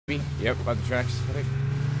Yep, by the tracks, I think.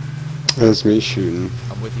 That's me shooting.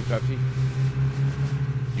 I'm with you, Pepsi.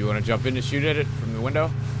 You want to jump in to shoot at it from the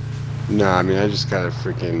window? Nah, I mean, I just got a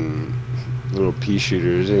freaking little pea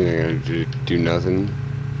shooters. Ain't gonna do nothing.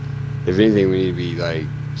 If anything, we need to be like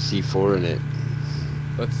C4 in it.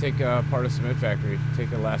 Let's take part of Cement Factory. Take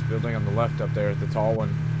the last building on the left up there, the tall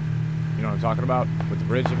one. You know what I'm talking about? With the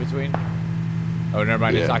bridge in between? Oh, never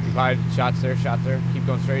mind. Yeah. It's occupied. Shots there, shot there. Keep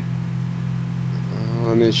going straight.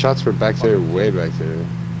 I mean, shots were back there, way back there.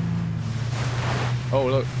 Oh,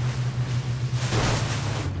 look.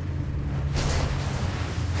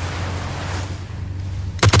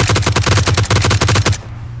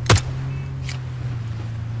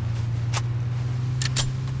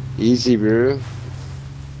 Easy, bro.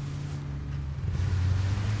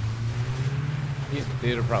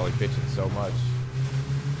 These are probably pitching so much.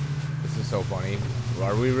 This is so funny.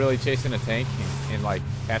 Are we really chasing a tank in like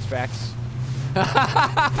hatchbacks? That's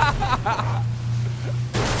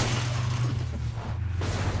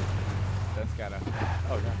gotta.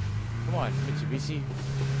 Oh no! Come on, Mitsubishi.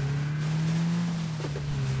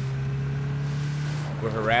 We're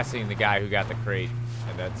harassing the guy who got the crate,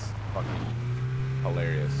 and that's fucking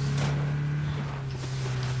hilarious.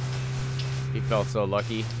 He felt so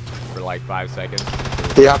lucky for like 5 seconds.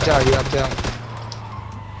 He hopped out. He hopped out.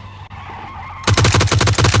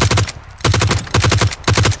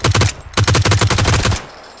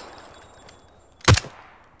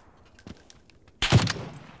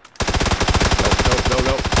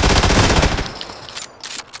 Nope.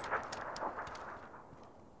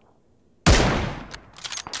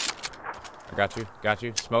 I got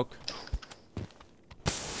you. Smoke.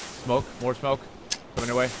 More smoke. Coming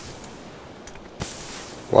your way.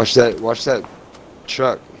 Watch that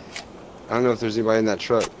truck. I don't know if there's anybody in that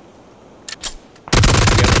truck.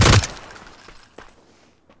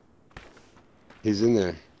 He's in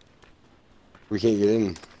there. We can't get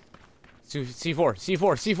in.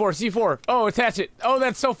 C4. Oh, attach it. Oh,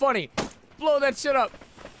 that's so funny. Blow that shit up.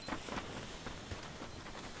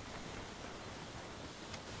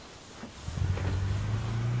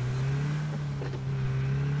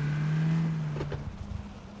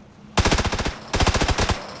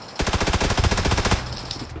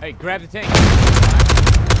 Hey, grab the tank.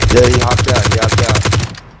 Yeah, he hopped out.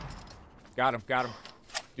 Got him.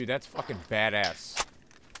 Dude, that's fucking badass.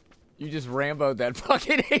 You just Rambo'd that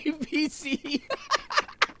fucking APC.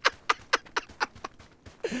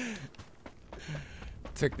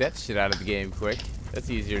 Took that shit out of the game quick. That's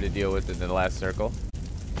easier to deal with than the last circle.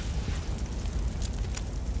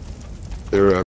 They were